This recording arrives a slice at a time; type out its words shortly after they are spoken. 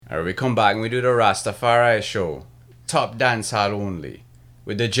Alright, we come back and we do the Rastafari show. Top dance hall only.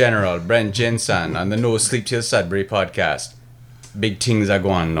 With the General, Brent Jensen, on the No Sleep Till Sudbury podcast. Big things are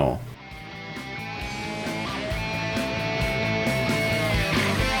going now.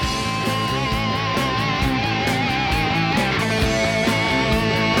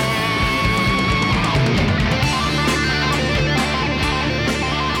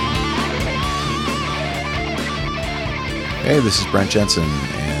 Hey, this is Brent Jensen,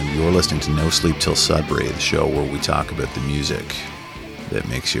 and you're listening to No Sleep Till Sudbury, the show where we talk about the music that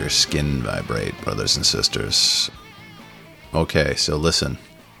makes your skin vibrate, brothers and sisters. Okay, so listen.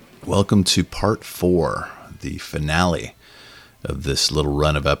 Welcome to part 4, the finale of this little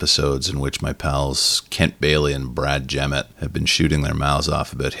run of episodes in which my pals Kent Bailey and Brad Jemmett have been shooting their mouths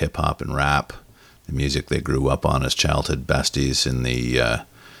off about hip-hop and rap, the music they grew up on as childhood besties in the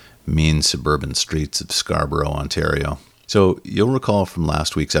mean suburban streets of Scarborough, Ontario. So you'll recall from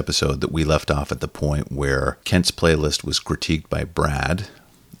last week's episode that we left off at the point where Kent's playlist was critiqued by Brad,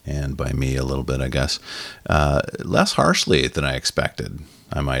 and by me a little bit, I guess, less harshly than I expected,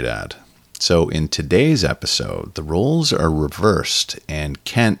 I might add. So in today's episode, the roles are reversed, and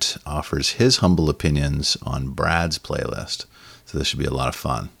Kent offers his humble opinions on Brad's playlist. So this should be a lot of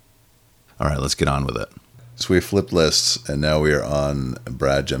fun. All right, let's get on with it. So we flipped lists, and now we are on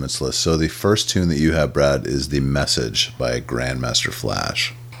Brad Gemmett's list. So the first tune that you have, Brad, is The Message by Grandmaster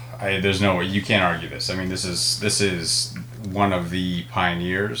Flash. There's no way. You can't argue this. I mean, this is one of the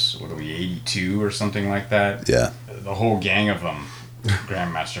pioneers. What are we, 82 or something like that? Yeah. The whole gang of them.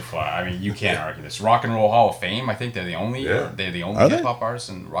 Grandmaster Flash. I mean, you can't argue this. Rock and Roll Hall of Fame. I think they're the only. Yeah. They're the only hip hop artists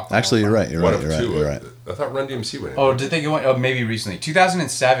in Rock and Roll. Actually, you're right. You're One right. of You're two. right. You're right. I thought Run DMC went in. Oh, did they go? Oh, maybe recently.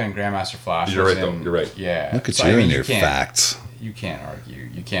 2007, Grandmaster Flash. You're was right, though. in- You're right. Yeah. Look at So, you I mean, and your can't- facts. You can't argue.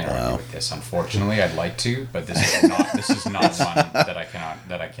 You can't Wow. argue with this. Unfortunately, I'd like to, but this is not. This is not one that I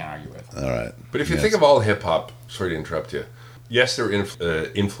can't argue with. All right. But if you Yes. think of all hip hop, sorry to interrupt you. Yes, they were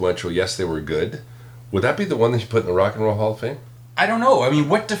influential. Yes, they were good. Would that be the one that you put in the Rock and Roll Hall of Fame? I don't know. I mean,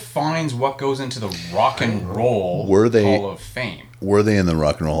 what defines what goes into the Rock and Roll Hall of Fame? Were they in the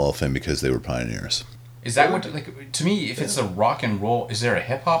Rock and Roll Hall of Fame because they were pioneers? Is that what, like, to me, if it's the Rock and Roll, is there a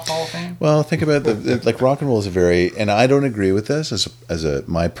Hip Hop Hall of Fame? Well, think about like rock and roll is a very, and I don't agree with this as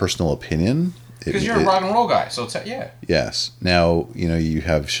my personal opinion. Because you're a rock and roll guy, so yeah. Yes. Now, you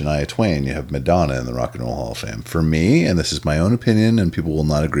have Shania Twain, you have Madonna in the Rock and Roll Hall of Fame. For me, and this is my own opinion, and people will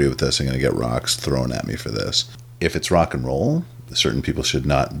not agree with this, I'm going to get rocks thrown at me for this. If it's rock and roll, certain people should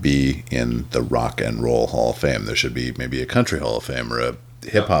not be in the Rock and Roll Hall of Fame. There should be maybe a Country Hall of Fame or a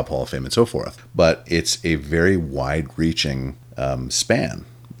Hip Hop Hall of Fame and so forth. But it's a very wide-reaching span,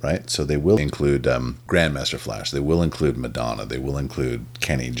 right? So they will include Grandmaster Flash. They will include Madonna. They will include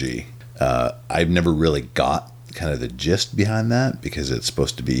Kenny G. I've never really got kind of the gist behind that because it's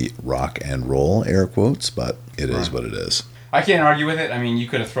supposed to be rock and roll, air quotes, but it is what it is. I can't argue with it. I mean, you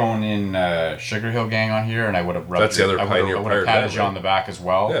could have thrown in Sugar Hill Gang on here, and I would have rubbed That's the other pioneer I would part have of patted that, you on right? the back as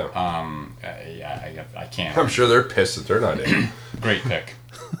well. Yeah. I can't. I'm sure they're pissed that they're not in. Great pick.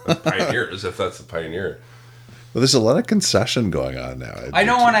 Pioneers, if that's the pioneer. Well, there's a lot of concession going on now. I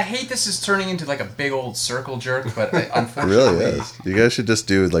know, and I hate this is turning into like a big old circle jerk, but It unfortunately, really is. You guys should just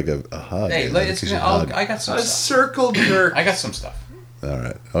do like a hug. Hey, Like, it's you should gonna, hug. I got some A stuff. circle jerk. I got some stuff. All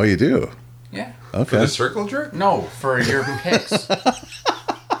right. Oh, you do? Yeah. For Okay. the circle jerk? No, for your picks.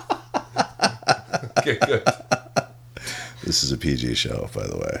 Okay, good. This is a PG show, by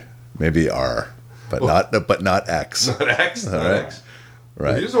the way. Maybe R, but not X. Not X? Not right. X.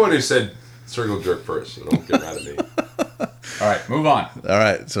 Right. He's the one who said circle jerk first, so don't get mad at me. All right, move on. All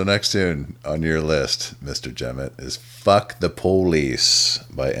right. So next tune on your list, Mr. Jemmett, is "Fuck the Police"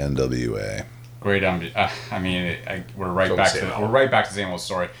 by NWA. Great. I mean, we're right Don't back say to that. we're right back to the same old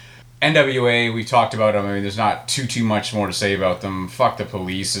story. NWA, we talked about them. I mean, there's not too much more to say about them. Fuck the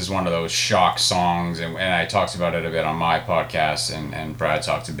Police is one of those shock songs, and I talked about it a bit on my podcast, and Brad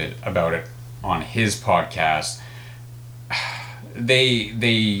talked a bit about it on his podcast.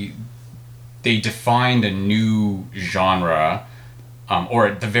 They defined a new genre, or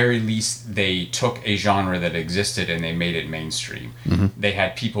at the very least, they took a genre that existed and they made it mainstream. Mm-hmm. They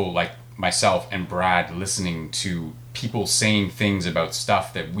had people like myself and Brad listening to people saying things about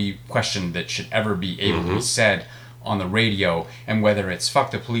stuff that we questioned that should ever be able to be said on the radio, and whether it's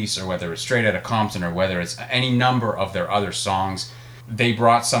Fuck the Police or whether it's Straight Outta Compton or whether it's any number of their other songs, they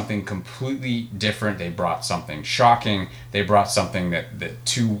brought something completely different. They brought something shocking. They brought something that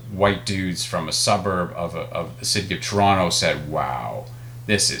two white dudes from a suburb of the city of Toronto said, wow,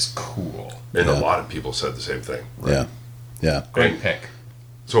 this is cool. And a lot of people said the same thing. Yeah. Yeah. Great pick.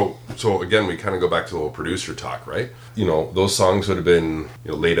 So again, we kind of go back to the little producer talk, right? You know, those songs would have been,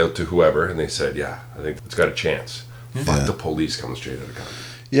 you know, laid out to whoever, and they said, yeah, I think it's got a chance. Fuck the Police comes straight out of Compton.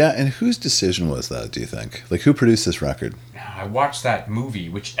 Yeah, and whose decision was that, do you think? Like, who produced this record? I watched that movie,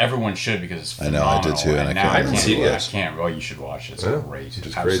 which everyone should because it's phenomenal. I know, I did too, and I haven't seen it yet. I can't. Well, you should watch it. It's great. It's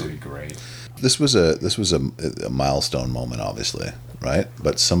crazy. Absolutely great. This was a milestone moment, obviously, right?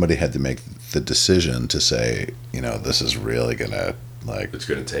 But somebody had to make the decision to say, you know, this is really gonna it's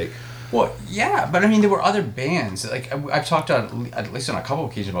gonna take. Well, yeah, but I mean, there were other bands. Like I've talked at least on a couple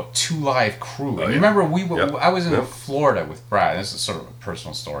of occasions about Two Live Crew. Oh, yeah. Remember, I was in Florida with Brad. This is sort of a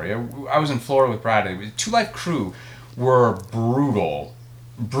personal story. I was in Florida with Brad. Two Live Crew were brutal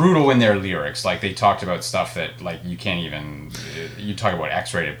in their lyrics. Like they talked about stuff that like you can't even. You talk about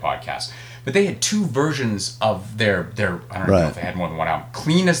X-rated podcasts. But they had two versions of their I don't know if they had more than one album.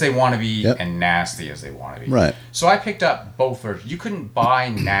 Clean as They Want to Be and Nasty as They Want to Be. Right. So I picked up both versions. You couldn't buy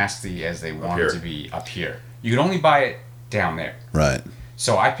Nasty as They Want to Be up here. You could only buy it down there. Right.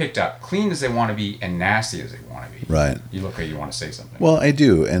 So I picked up Clean as They Want to Be and Nasty as They Want to Be. Right. You look like you want to say something. Well, I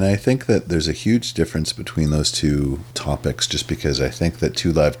do, and I think that there's a huge difference between those two topics just because I think that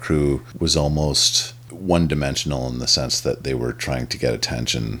Two Live Crew was almost one-dimensional in the sense that they were trying to get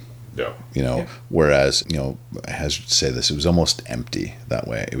attention. Yeah. You know, whereas, you know, I hesitate to say this, it was almost empty that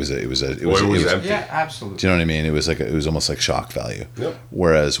way. It was empty. Yeah, absolutely. Do you know what I mean? It was almost like shock value. Yep.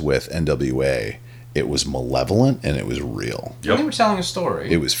 Whereas with NWA, it was malevolent and it was real. Yep. They were telling a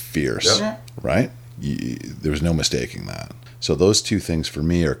story. It was fierce, right? There was no mistaking that. So those two things for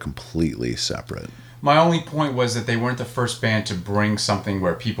me are completely separate. My only point was that they weren't the first band to bring something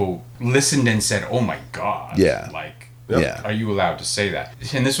where people listened and said, "Oh my God!" Yeah. Like. Yep. Yeah. Are you allowed to say that?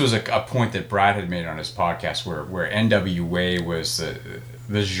 And this was a point that Brad had made on his podcast where NWA was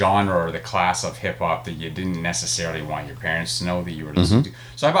the genre or the class of hip-hop that you didn't necessarily want your parents to know that you were listening to.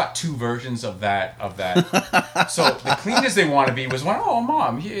 So I bought two versions of that. So the Clean as They Want to Be was one, oh,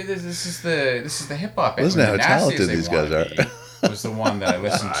 Mom, this is the hip-hop. Listen to how talented these guys are. Was the one that I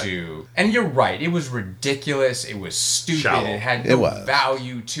listened to. And you're right, it was ridiculous, it was stupid, Shallow. it had no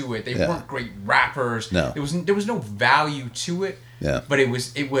value to it. They weren't great rappers. No. There was no value to it. Yeah. But it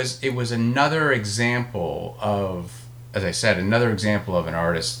was another example of, as I said, another example of an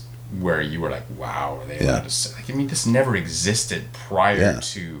artist where you were like, wow, are they allowed to say, like, I mean, this never existed prior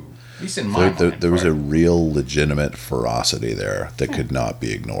to, at least in my mind. There was a real legitimate ferocity there that could not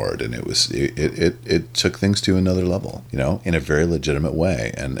be ignored, and it took things to another level, you know, in a very legitimate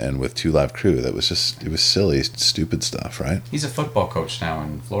way. And with Two Live Crew, it was silly, stupid stuff, right? He's a football coach now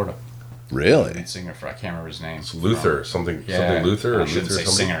in Florida. Really? Lead singer for, I can't remember his name. It's Luther, something Luther or I shouldn't Luther say something.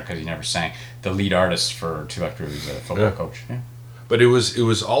 singer because he never sang. The lead artist for Two Live Crew is a football coach. Yeah. But it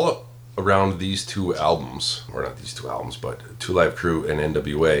was all around these two albums, or not these two albums, but Two Live Crew and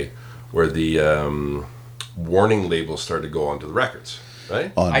NWA, where the warning labels started to go onto the records,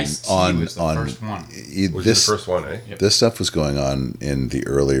 right? Ice-T was the first one. Was the first one, eh? Yep. This stuff was going on in the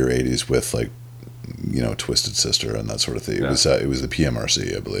earlier 80s with, like, you know, Twisted Sister and that sort of thing. It was the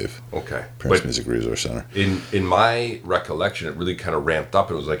PMRC, I believe. Okay. Parents Music Resource Center. In my recollection, it really kind of ramped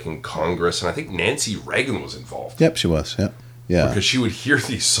up. It was like in Congress, and I think Nancy Reagan was involved. Yep, she was. Yeah. Because she would hear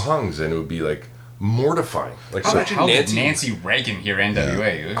these songs, and it would be like mortifying. Like, How the imagine hell did Nancy Reagan hear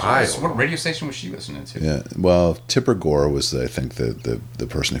NWA? What radio station was she listening to? Yeah, well, Tipper Gore was, I think, the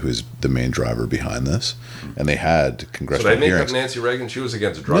person who was the main driver behind this, and they had So congressional did I make hearings. up Nancy Reagan? She was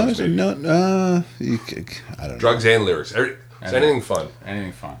against drugs, maybe. I don't know. Drugs and lyrics. Anything fun.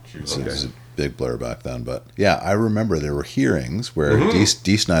 Anything fun. She was It was a big blur back then, but yeah, I remember there were hearings where Dee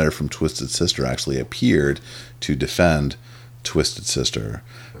Snider from Twisted Sister actually appeared to defend Twisted Sister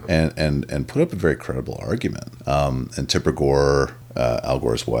and put up a very credible argument. And Tipper Gore, Al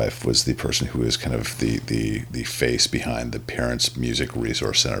Gore's wife, was the person who was kind of the face behind the Parents Music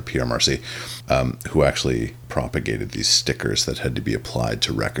Resource Center, PMRC, who actually propagated these stickers that had to be applied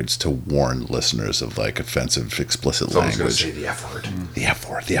to records to warn listeners of, like, offensive, explicit Someone's language. going to say the F word. The F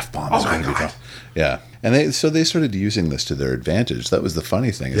word, the F bomb. Oh is my going to be God. called. Yeah, and they started using this to their advantage. That was the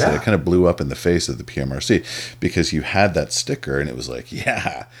funny thing, is that it kind of blew up in the face of the PMRC because you had that sticker, and it was like,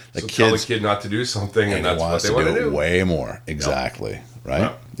 yeah, the So tell the kids kid not to do something, and that's what wants they to want do to do. way more. Exactly, right?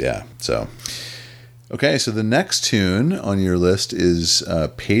 Yep. Yeah. So, okay, so the next tune on your list is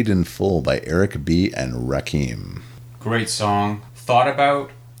 "Paid in Full" by Eric B. and Rakim. Great song. Thought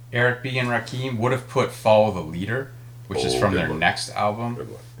about Eric B. and Rakim. Would have put Follow the Leader, which is from good their one. next album. Good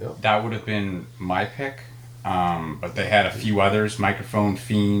one. Yep. That would have been my pick. But they had a few others. Microphone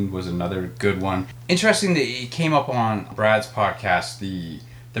Fiend was another good one. Interesting that it came up on Brad's podcast, the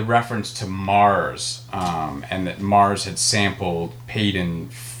the reference to Mars, and that Mars had sampled Paid in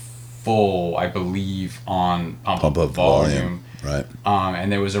Full, I believe, on Pump Up Volume. Right.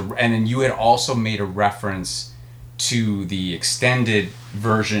 And then you had also made a reference to the extended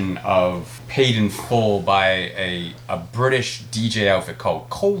version of Paid in Full by a British DJ outfit called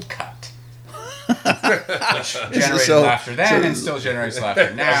Cold Cut, which generated laughter then and still generates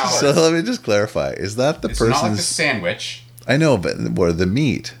laughter now. So let me just clarify: is that the It's person's? not like a sandwich. I know, but what the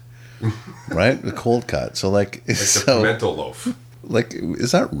meat, right? The cold cut. So like, Like the pimento loaf. Like,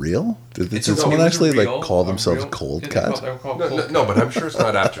 is that real? Did someone It was actually real- like call a themselves real- cold they cut? call it No, cold no, but I'm sure it's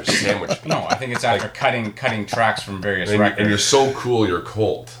not after sandwich meat. No, I think it's after cutting tracks from various And records. you're so cool, you're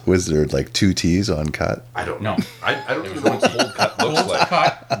cold. Was there like 2 T's on cut? I don't No. know. I don't even know what cold cut looks Cold like.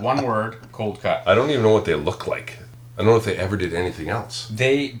 cut, one word, cold cut. I don't even know what they look like. I don't know if they ever did anything else.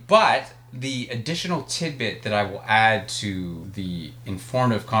 But the additional tidbit that I will add to the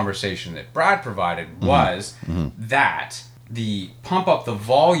informative conversation that Brad provided was that the Pump Up the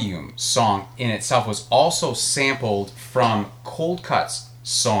Volume song in itself was also sampled from Cold Cut's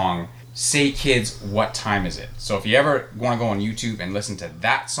song, Say Kids, What Time Is It? So if you ever want to go on YouTube and listen to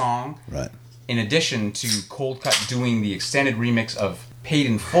that song, Right. in addition to Cold Cut doing the extended remix of Paid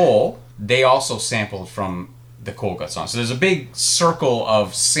in Full, they also sampled from the Cold Cut song. So there's a big circle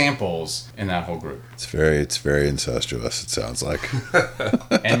of samples in that whole group. It's very incestuous. It sounds like.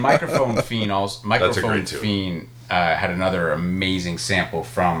 And Microphone Fiend tune. Fiend had another amazing sample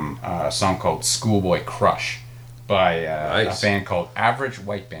from a song called Schoolboy Crush by a Nice. band called Average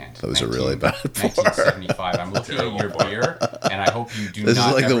White Band. That was a really bad pour. 1975. I'm looking at your beer, and I hope you do This is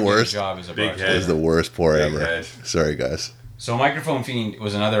not like ever the get worst. a job as a Big bartender. head. This is the worst pour Big ever. head. Sorry, guys. So Microphone Fiend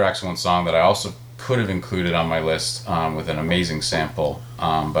was another excellent song that I also could have included on my list with an amazing sample.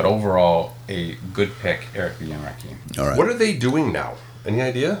 But overall, a good pick, Eric B. and Rakim. All right. What are they doing now? Any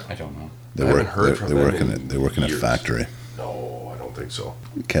idea? I don't know. They I work. haven't heard from They them work in. in They work in a years. factory. No, I don't think so.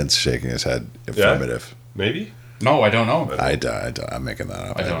 Kent's shaking his head. Affirmative. Maybe? No, I don't know. I'm making that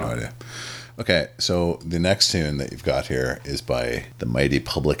up. I have don't no know. idea. Okay, so the next tune that you've got here is by the mighty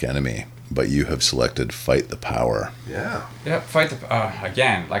Public Enemy, but you have selected "Fight the Power." Yeah. Yeah, fight the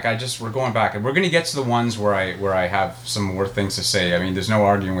again. Like we're going back, and we're going to get to the ones where I have some more things to say. I mean, there's no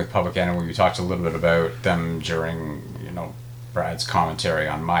arguing with Public Enemy. We talked a little bit about them during Brad's commentary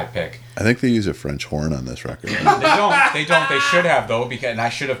on my pick. I think they use a French horn on this record. They don't. They should have though, because and I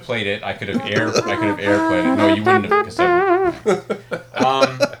should have played it. I could have airplayed it. No, you wouldn't have, because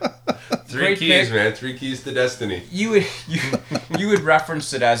Three Great keys, pick. man. 3 keys to destiny. you would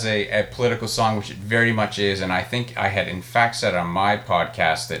reference it as a political song, which it very much is, and I think I had in fact said on my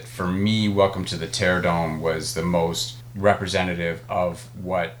podcast that for me, Welcome to the Terror Dome was the most representative of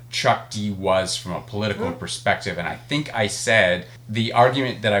what Chuck D was from a political perspective. And I think I said the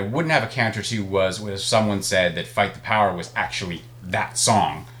argument that I wouldn't have a counter to was if someone said that Fight the Power was actually that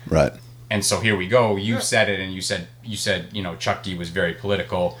song. Right. And so here we go. You said it, and you said Chuck D was very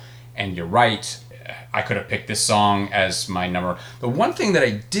political, and you're right. I could have picked this song as my number. The one thing that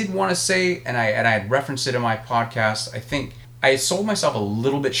I did want to say, and I had referenced it in my podcast, I think I had sold myself a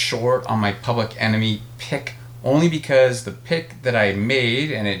little bit short on my Public Enemy pick, only because the pick that I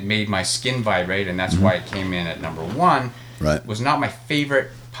made, and it made my skin vibrate, and that's why it came in at number 1, Right. was not my favorite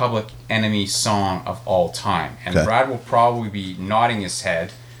Public Enemy song of all time. And Okay. Brad will probably be nodding his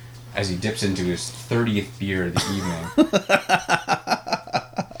head as he dips into his 30th beer of the evening.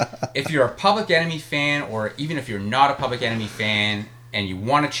 If you're a Public Enemy fan, or even if you're not a Public Enemy fan, and you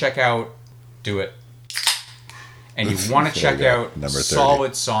want to check out, do it. And you want to There you check go. out Number 30.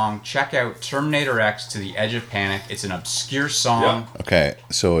 solid song, check out Terminator X To the Edge of Panic. It's an obscure song. Okay,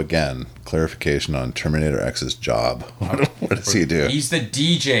 so again, clarification on Terminator X's job. What does he do? He's the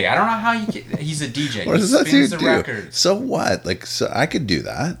DJ. I don't know how he's a DJ. What he does that spins dude the do? records. So what? Like, so I could do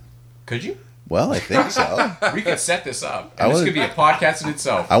that. Could you? Well, I think so. We could set this up. I And this wanna- could be a podcast in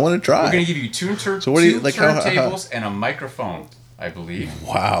itself. I want to try. We're going to give you two So what do you- like, how- turntables and a microphone, I believe.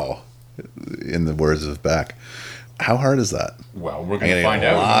 Wow. In the words of Beck. How hard is that? Well, we're I going gotta to get find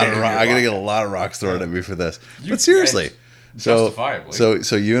a lot out. of I gotta get a lot of rocks thrown at me for this. You- But seriously, so justifiably.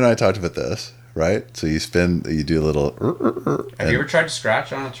 so you and I talked about this, right? So you do a little. Have you ever tried to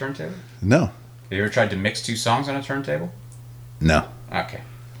scratch on a turntable? No, Have you ever tried to mix two songs on a turntable? no. Okay.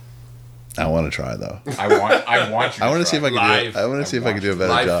 I want to try though. I want you to I want to see if I try. can do. I want to see if I can do a better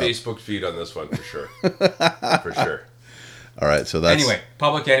Live job. Facebook feed on this one for sure. For sure. All right, so that's Anyway,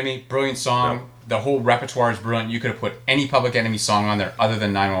 Public Enemy, brilliant song. Yep. The whole repertoire is brilliant. You could have put any Public Enemy song on there other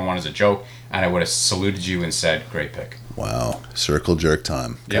than 911 as a joke, and I would have saluted you and said, great pick. Wow, circle jerk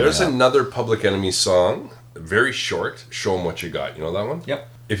time. There's another Public Enemy song, very short. Show 'em what you got. You know that one? Yep.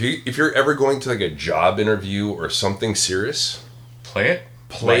 if you're ever going to like a job interview or something serious, Play it.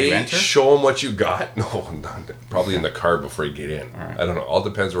 play, enter? show them what you got. No, not, probably in the car before you get in. All right. I don't know. All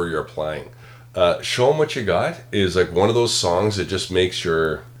depends where you're applying. Show them what you got is like one of those songs that just makes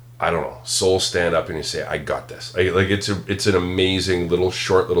your, I don't know, soul stand up and you say, I got this. Like it's an amazing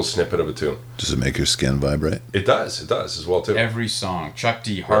short little snippet of a tune. Does it make your skin vibrate? It does as well too. Every song. Chuck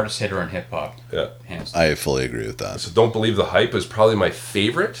D, hardest hitter in hip hop. Yeah. Hands down. I fully agree with that. So Don't Believe the Hype is probably my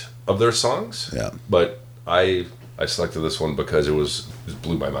favorite of their songs. Yeah. But I selected this one because it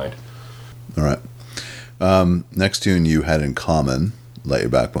blew my mind. All right. Next tune you had in common, Let Your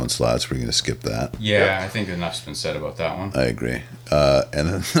Backbone Slide, so we're going to skip that. Yeah, I think enough's been said about that one. I agree. And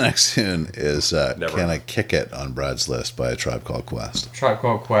then the next tune is Never. Can I Kick It on Brad's list by A Tribe Called Quest. Tribe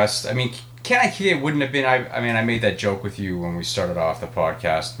Called Quest. I mean, Can I Kick It wouldn't have been. I mean, I made that joke with you when we started off the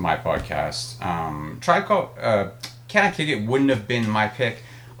podcast, my podcast. Can I Kick It wouldn't have been my pick.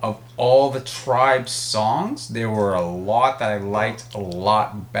 Of all the Tribe songs, there were a lot that I liked a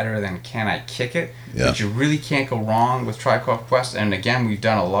lot better than Can I Kick It. Yeah. But you really can't go wrong with Tribe Called Quest. And again, we've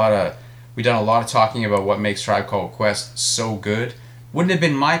done a lot of talking about what makes Tribe Called Quest so good. Wouldn't have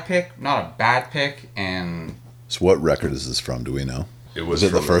been my pick, not a bad pick, and So what record is this from? Do we know? It was Is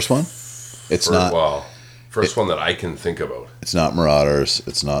it the from first one? It's not. Well, first one that I can think about. It's not Marauders.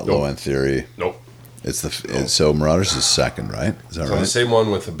 It's not Nope. Low End Theory. Nope. So Marauders is second, right? Is that It's on right? the same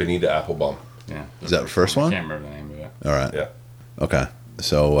one with Benita Applebaum. yeah. Is that the first one? I can't remember the name of it. All right. Yeah. Okay.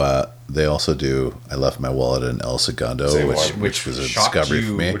 So they also do I Left My Wallet in El Segundo, Same which one. which was a Shocked discovery you.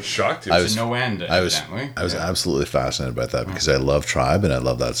 for me. Which shocked you. I To was- no end, I was evidently. I was Yeah. absolutely fascinated by that because I love Tribe and I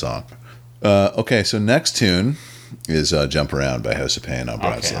love that song. Okay, so next tune is Jump Around by House of Pain on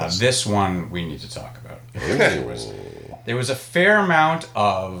Brad's Okay, now list. this one we need to talk about. There was a fair amount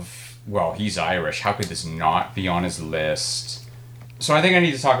of, well, he's Irish. How could this not be on his list? So I think I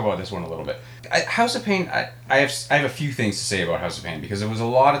need to talk about this one a little bit. House of Pain, I have a few things to say about House of Pain because there was a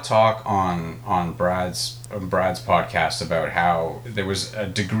lot of talk on Brad's podcast about how there was a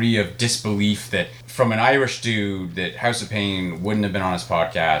degree of disbelief that from an Irish dude that House of Pain wouldn't have been on his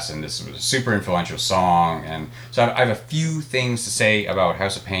podcast and this was a super influential song. And so I have a few things to say about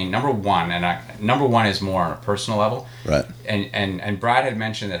House of Pain. Number one is more on a personal level. Right. And Brad had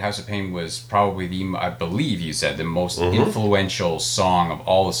mentioned that House of Pain was probably I believe you said, the most influential song of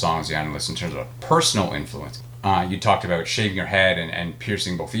all the songs you had on the list in terms of personal influence. You talked about shaving your head and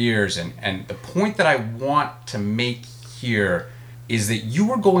piercing both ears. And the point that I want to make here is that you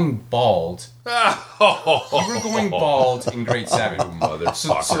were going bald. You were going bald in grade 7.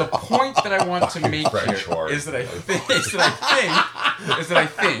 Motherfucker. So the point that I want to make French here whore. is that I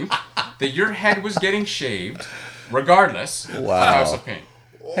think that your head was getting shaved regardless of Wow. House of Pain.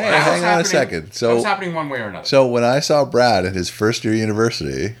 Hey, That was hang on a happening- second. that So was happening one way or another. So when I saw Brad at his first year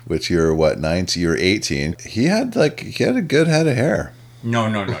university, which you're 18, he had a good head of hair. No.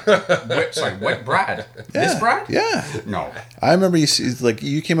 What Brad? This Yeah, Brad? Yeah. No. I remember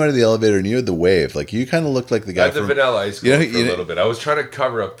you came out of the elevator and you had the wave. Like you kind of looked like the I guy had the from Vanilla Ice You know- going for you a know- little bit. I was trying to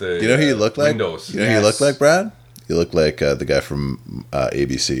cover up the You know who you look like? windows. You know who you Yes. look like, Brad? You look like the guy from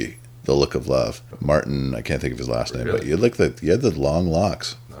ABC, The Look of Love. Martin, I can't think of his last name, but Really? you had the long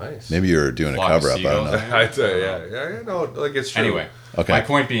locks. Nice. Maybe you were doing a Flock of cover up. I don't seagulls. know. I tell you, yeah, no, like it's true. Anyway, Okay. my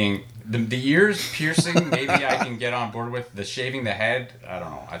point being, the ears piercing, maybe I can get on board with. The shaving the head, I don't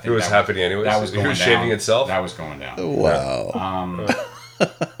know. I think It was happening anyways? That was It going was down. shaving itself? That was going down. Wow.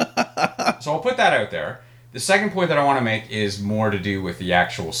 So I'll put that out there. The second point that I want to make is more to do with the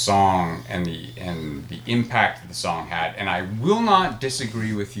actual song and the impact that the song had. And I will not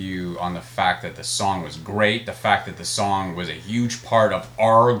disagree with you on the fact that the song was great, the fact that the song was a huge part of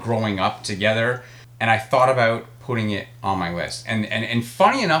our growing up together. And I thought about putting it on my list. And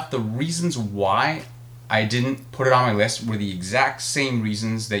funny enough, the reasons why I didn't put it on my list were the exact same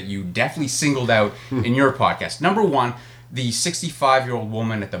reasons that you definitely singled out in your podcast. Number one, the 65-year-old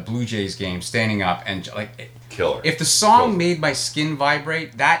woman at the Blue Jays game standing up and Killer. If the song made my skin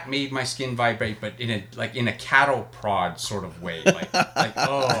vibrate, that made my skin vibrate, but in a cattle prod sort of way.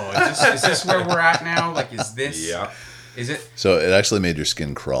 Is this where we're at now? Like, is this? Yeah. Is it? So it actually made your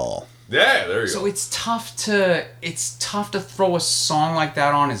skin crawl. Yeah, there you So go. it's tough to throw a song like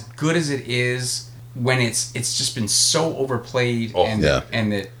that on, as good as it is, when it's just been so overplayed. Oh, and yeah.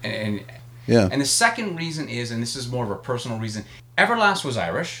 Yeah. And the second reason is, and this is more of a personal reason, Everlast was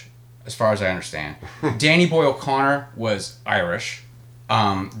Irish, as far as I understand. Danny Boy O'Connor was Irish.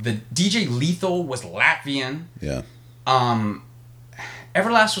 The DJ Lethal was Latvian. Yeah.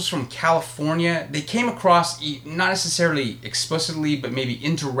 Everlast was from California. They came across, not necessarily explicitly, but maybe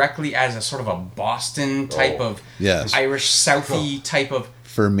indirectly, as a sort of a Boston type of Yes. Irish Southie type of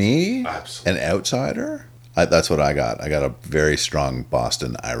For me, Absolutely. an outsider, that's what I got. I got a very strong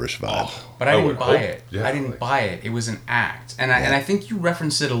Boston Irish vibe. But I didn't would buy hope. it. Yeah, I didn't buy it. It was an act. And I think you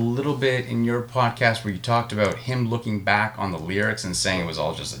referenced it a little bit in your podcast where you talked about him looking back on the lyrics and saying it was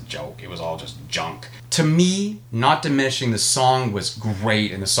all just a joke. It was all just junk. To me, not diminishing, the song was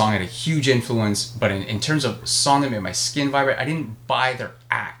great and the song had a huge influence. But in terms of song that made my skin vibrate, I didn't buy their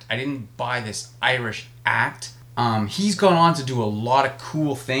act. I didn't buy this Irish act. He's gone on to do a lot of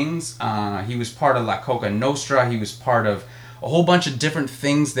cool things. He was part of La Coca Nostra. He was part of a whole bunch of different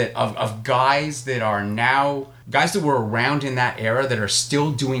things that of guys that are now guys that were around in that era that are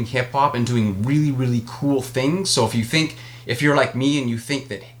still doing hip hop and doing really, really cool things. So if you're like me and you think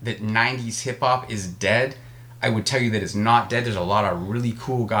that 90s hip hop is dead, I would tell you that it's not dead. There's a lot of really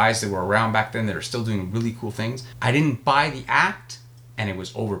cool guys that were around back then that are still doing really cool things. I didn't buy the act. And it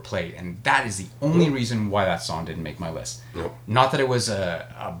was overplayed, and that is the only reason why that song didn't make my list. Nope. Not that it was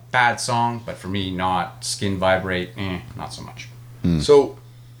a bad song, but for me, not Skin Vibrate, not so much. So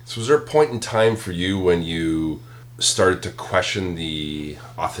was there a point in time for you when you started to question the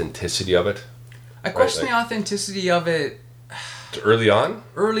authenticity of it? I question the authenticity of it Early on?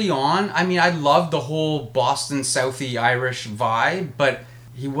 early on. I mean, I loved the whole Boston Southie Irish vibe, but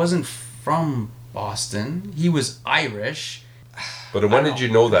he wasn't from Boston. He was Irish. But when did you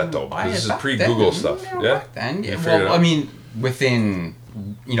know that, though? This is pre-Google stuff, yeah? Back then, You yeah. figured it Well, out? I mean, with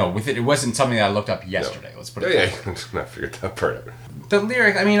it wasn't something that I looked up yesterday. Let's put it that way. Yeah. I figured that part out. The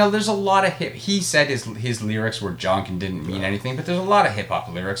lyric, I mean, there's a lot of he said his lyrics were junk and didn't mean anything, but there's a lot of hip hop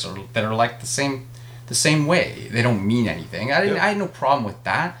lyrics that are like the same way. They don't mean anything. I had no problem with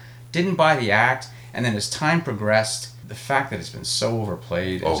that. Didn't buy the act, and then as time progressed, the fact that it's been so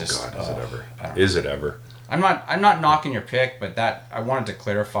overplayed. Oh just, God, is it ever? I don't know. Is it ever? I'm not knocking your pick, but that I wanted to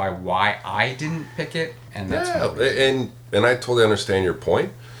clarify why I didn't pick it, and that's and I totally understand your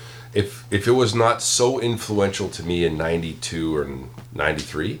point. If it was not so influential to me in '92 or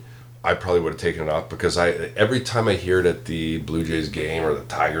 '93, I probably would have taken it off because every time I hear it at the Blue Jays game or the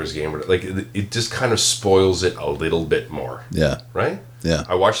Tigers game, it just kind of spoils it a little bit more. Yeah. Right? Yeah.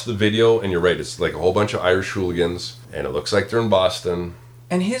 I watched the video, and you're right. It's like a whole bunch of Irish hooligans, and it looks like they're in Boston.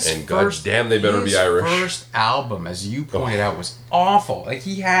 And goddamn, they better be Irish. His first album, as you pointed out, was awful. Like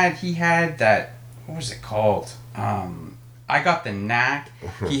he had that. What was it called? I Got the Knack.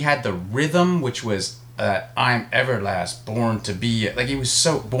 He had the rhythm, which was I'm Everlast, born to be. Like he was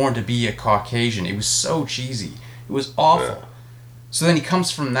so born to be a Caucasian. It was so cheesy. It was awful. Yeah. So then he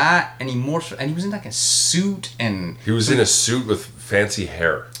comes from that, and he morphs, and he was in like a suit, and He was in a suit with fancy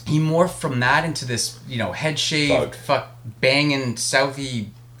hair. he morphed from that into this, head shaved, banging Southie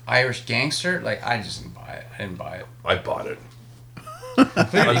Irish gangster. Like I just didn't buy it. I didn't buy it. I bought it.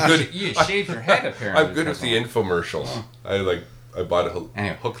 I'm good. You shaved your head apparently. I'm good with the infomercials. I bought a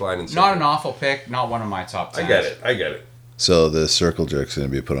Anyway, hook, line, and sinker. Not an awful pick. Not one of my top 10. I get it. So the circle jerk's going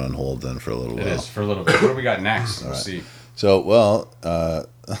to be put on hold then for a little It while. is for a little bit. What do we got next? We'll see. So, the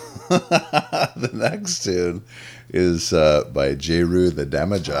next tune is by Jeru the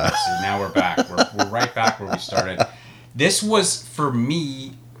Damager. See, now we're back. We're right back where we started. This was for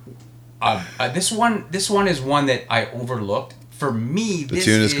me. This one is one that I overlooked. For me, The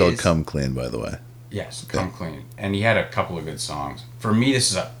tune is called "Come Clean," by the way. Yes, Come Clean. And he had a couple of good songs. For me,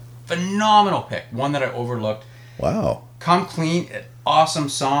 this is a phenomenal pick. One that I overlooked. Wow. Come Clean, an awesome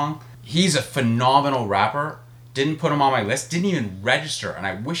song. He's a phenomenal rapper. Didn't put him on my list. Didn't even register, and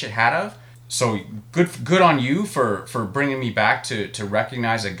I wish it had of. So good on you for bringing me back to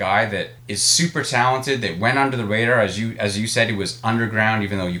recognize a guy that is super talented, that went under the radar. As you said, he was underground,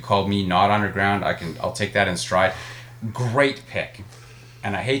 even though you called me not underground. I'll take that in stride. Great pick.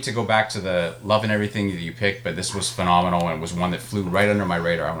 And I hate to go back to the love and everything that you picked, but this was phenomenal and was one that flew right under my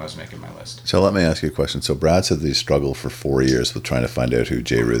radar when I was making my list. So let me ask you a question. So Brad said that he struggled for 4 years with trying to find out who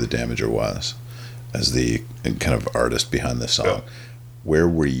Jeru the Damager was as the kind of artist behind this song. Yeah. Where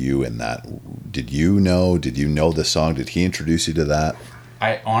were you in that? Did you know the song? Did he introduce you to that?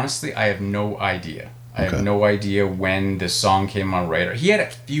 I have no idea. I Okay. have no idea when this song came on radar. He had a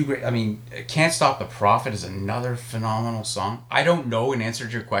few great... Can't Stop the Prophet is another phenomenal song. I don't know, in answer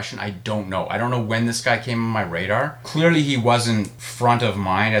to your question, I don't know. I don't know when this guy came on my radar. Clearly he wasn't front of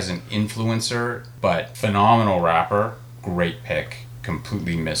mind as an influencer, but phenomenal rapper. Great pick.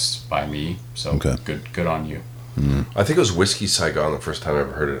 Completely missed by me. So Okay. good on you. I think it was Whiskey Saigon the first time I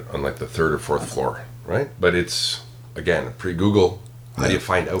ever heard it on like the 3rd or 4th floor, right? But it's, again, pre-Google. How do you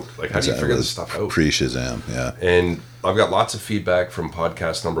find out? Like, how do you figure this stuff out? Pre-Shazam, yeah. And I've got lots of feedback from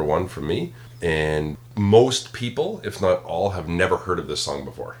podcast number 1 from me. And most people, if not all, have never heard of this song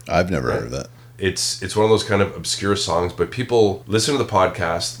before. I've never heard of that. It's one of those kind of obscure songs, but people listen to the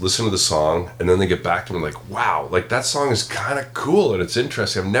podcast, listen to the song, and then they get back to me like, wow, like that song is kind of cool and it's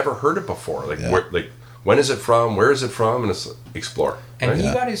interesting. I've never heard it before. Like, when is it from? Where is it from? And it's explore. And right? he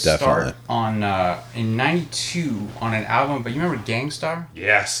got his start on in '92 on an album. But you remember Gangstar?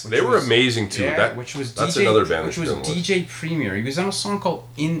 Yes, they were amazing too. Yeah, That's DJ, another band. Which was DJ Premier. He was on a song called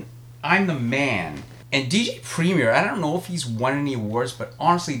 "I'm the Man." And DJ Premier, I don't know if he's won any awards, but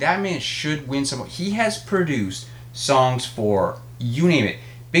honestly, that man should win some. He has produced songs for, you name it,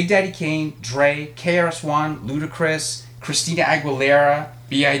 Big Daddy Kane, Dre, KRS-One, Ludacris, Christina Aguilera,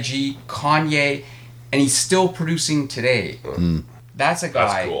 B.I.G., Kanye, and he's still producing today. That's a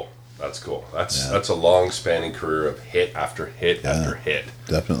guy. That's cool. That's a long-spanning career of hit after hit after hit.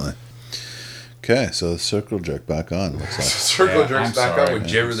 Definitely. Okay, so the circle jerk back on. Looks like. Circle jerk's back on with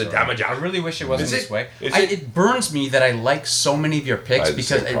Jerry the Damage. I really wish it wasn't this way. It it burns me that I like so many of your picks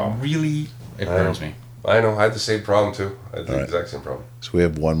because it burns me. I know. I had the same problem too. I had the exact same problem. So we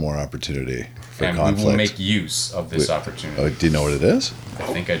have one more opportunity for and conflict. We will make use of this opportunity. Oh, do you know what it is? I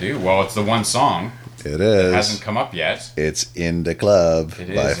think I do. Well, it's the one song. It is. It hasn't come up yet. It's In the Club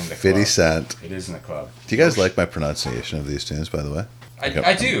by 50 Cent. It is in the club. Do you guys like my pronunciation of these tunes, by the way?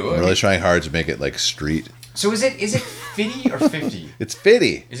 I do. I'm really trying hard to make it like street. So is it 50 or 50? It's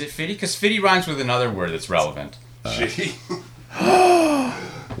 50. Is it 50? Because 50 rhymes with another word that's relevant.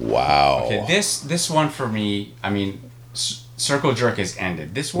 Wow. Okay, this one for me, I mean, Circle Jerk has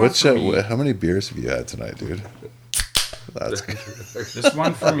ended. This one for me... How many beers have you had tonight, dude? That's good. This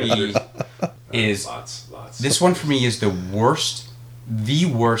one for me is... Lots. This one for me is the worst,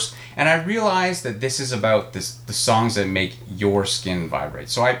 and I realize that this is about the songs that make your skin vibrate.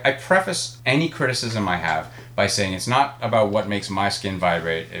 So I preface any criticism I have by saying it's not about what makes my skin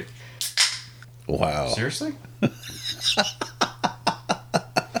vibrate. Wow. Seriously?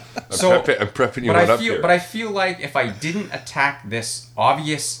 I'm prepping you up here. But I feel like if I didn't attack this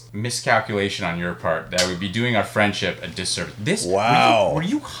obvious miscalculation on your part, that I would be doing our friendship a disservice. Wow. Were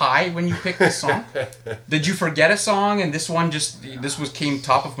you high when you picked this song? Did you forget a song and this came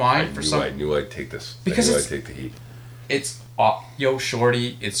top of mind for some? I knew I'd take this. Because I'd take the heat. It's Yo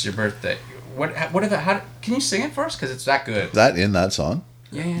Shorty, it's your birthday. Can you sing it for us? Because it's that good. That in that song?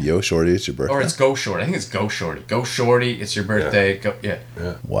 Yeah. Yo Shorty, it's your birthday. Or it's Go Shorty. I think it's Go Shorty. Go Shorty, it's your birthday. Yeah.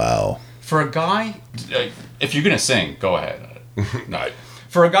 Yeah. Wow. For a guy, if you're gonna sing, go ahead. No.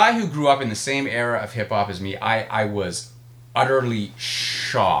 For a guy who grew up in the same era of hip hop as me, I was utterly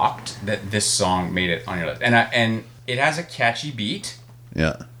shocked that this song made it on your list. And it has a catchy beat.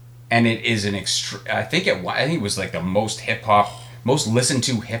 Yeah. And it is I think it was like the most listened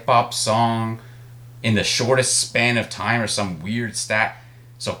to hip hop song in the shortest span of time or some weird stat.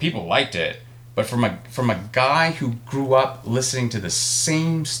 So people liked it. But from a guy who grew up listening to the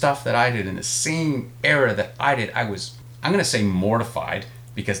same stuff that I did in the same era that I did, I'm going to say mortified,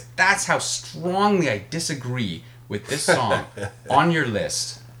 because that's how strongly I disagree with this song on your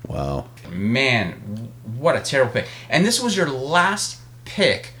list. Wow. Man, what a terrible pick. And this was your last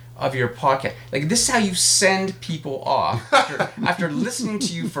pick of your podcast. Like, this is how you send people off. After listening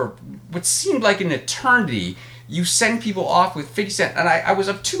to you for what seemed like an eternity, you send people off with 50 Cent. And I was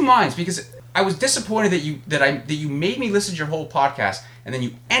of two minds, because I was disappointed that you made me listen to your whole podcast, and then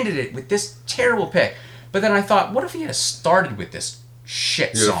you ended it with this terrible pick. But then I thought, what if he had started with this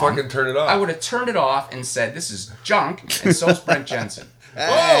shit song? You'd have fucking turned it off. I would have turned it off and said, this is junk, and so's Brent Jensen.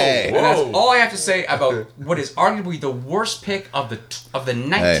 Hey. And that's all I have to say about what is arguably the worst pick of the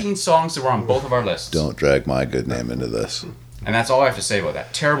 19 songs that were on both of our lists. Don't drag my good name into this. And that's all I have to say about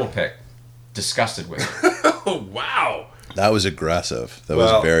that. Terrible pick. Disgusted with it. Oh, wow. That was aggressive. That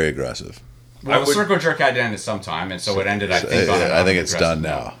was very aggressive. Well, the Circle Jerk had to end at some time, and so it ended, I think, on an I think it's done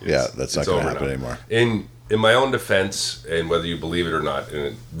aggressive now. Yeah, that's not going to happen anymore. In my own defense, and whether you believe it or not,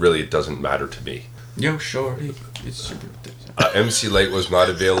 and it doesn't matter to me. Yo, shorty, it's your birthday. MC Light was not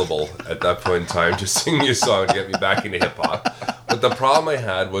available at that point in time to sing me a song to get me back into hip hop. But the problem I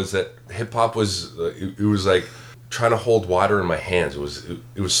had was that hip hop was it was like trying to hold water in my hands.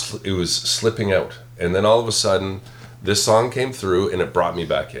 It was slipping out, and then all of a sudden, this song came through, and it brought me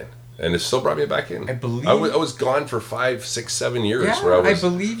back in. And it still brought me back in. I believe I was gone for 5, 6, 7 years. Yeah, where I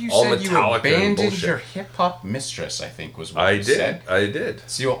believe you all said you Metallica abandoned your hip hop mistress. I think was what you said. I did.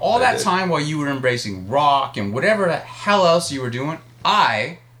 So all that time while you were embracing rock and whatever the hell else you were doing,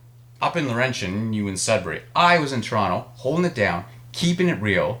 I, up in Laurentian, you in Sudbury, I was in Toronto, holding it down, keeping it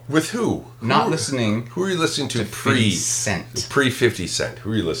real. With who? Listening. Who are you listening to? 50 Cent. Pre 50 Cent.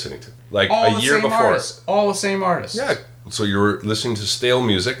 Who are you listening to? Like All a year before. All the same artists. Yeah, So you were listening to stale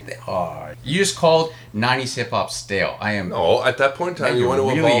music? You just called 90s hip hop stale. I am. No, at that point in time, you want to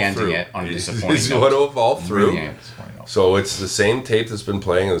really evolve ending through. it on a disappointing You want to evolve through. Really disappointing note. So it's the same tape that's been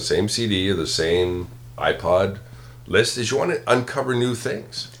playing on the same CD or the same iPod list. Is you want to uncover new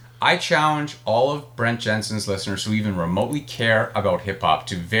things. I challenge all of Brent Jensen's listeners who even remotely care about hip hop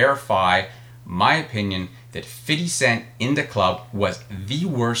to verify my opinion that 50 Cent in the Club was the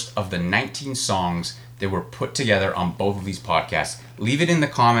worst of the 19 songs that were put together on both of these podcasts. Leave it in the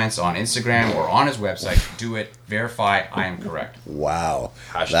comments on Instagram or on his website. Do it. Verify I am correct. Wow.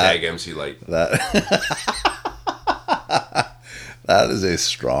 Hashtag MC Light. That is a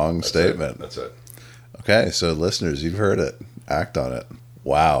strong statement. That's it. Okay, so listeners, you've heard it. Act on it.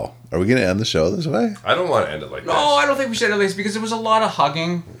 Wow. Are we going to end the show this way? I don't want to end it like No, this. I don't think we should end this because there was a lot of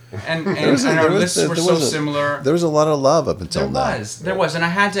hugging and our lists were so similar. There was a lot of love up until now. There was, and I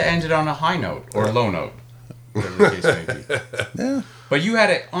had to end it on a high note or a low note. Whatever the case may be. Yeah. But you had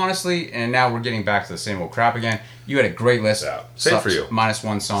it, honestly, and now we're getting back to the same old crap again. You had a great list. Yeah. Same for you. Minus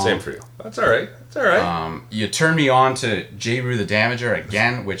one song. Same for you. That's all right. That's all right. You turned me on to J. Rue the Damager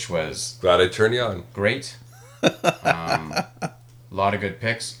again, which was Glad I turned you on. great. A lot of good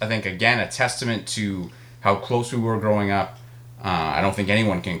picks. I think, again, a testament to how close we were growing up. I don't think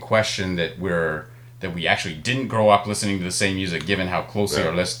anyone can question that we actually didn't grow up listening to the same music, given how closely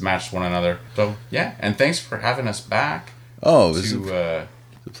our lists matched one another. So, yeah, and thanks for having us back. Oh, it was to a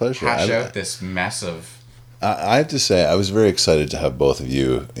pleasure. hash out this mess of... I have to say, I was very excited to have both of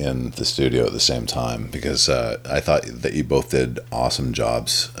you in the studio at the same time because I thought that you both did awesome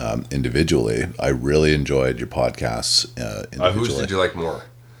jobs individually. I really enjoyed your podcasts individually. Whose did you like more?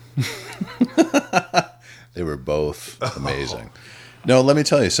 They were both amazing. No, let me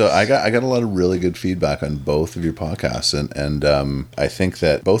tell you. So I got a lot of really good feedback on both of your podcasts, and I think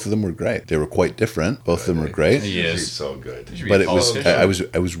that both of them were great. They were quite different. Both of them were great. He is. He's so good. But it was I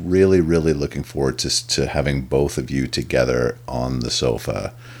was really looking forward to having both of you together on the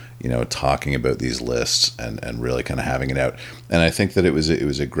sofa, talking about these lists and really kind of having it out. And I think that it was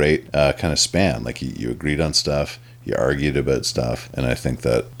a great kind of span. Like you agreed on stuff. You argued about stuff, and I think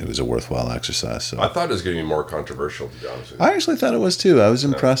that it was a worthwhile exercise. So I thought it was going to be more controversial, to be honest with you. I actually thought it was too. I was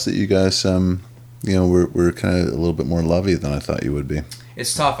impressed that you guys, were kind of a little bit more lovey than I thought you would be.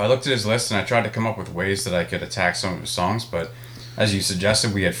 It's tough. I looked at his list and I tried to come up with ways that I could attack some of his songs, but as you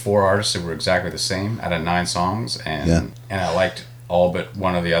suggested, we had 4 artists that were exactly the same out of 9 songs, and I liked all but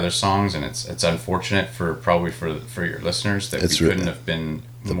one of the other songs, and it's unfortunate for your listeners that we couldn't have been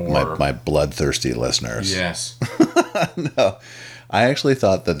more... My bloodthirsty listeners. Yes. No, I actually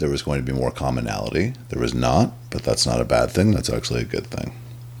thought that there was going to be more commonality. There was not, but that's not a bad thing. That's actually a good thing.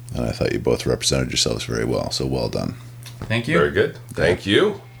 And I thought you both represented yourselves very well, so well done. Thank you. Very good. Thank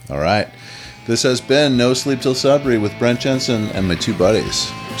you. All right. This has been No Sleep Till Sudbury with Brent Jensen and my 2 buddies,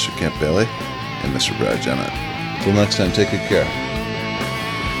 Mr. Kent Bailey and Mr. Brad Jennett. Till next time, take good care.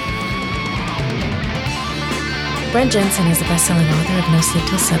 Brent Jensen is the best-selling author of No Sleep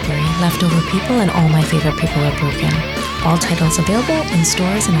Till Sudbury, Leftover People, and All My Favorite People Are Broken. All titles available in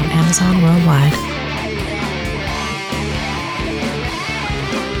stores and on Amazon worldwide.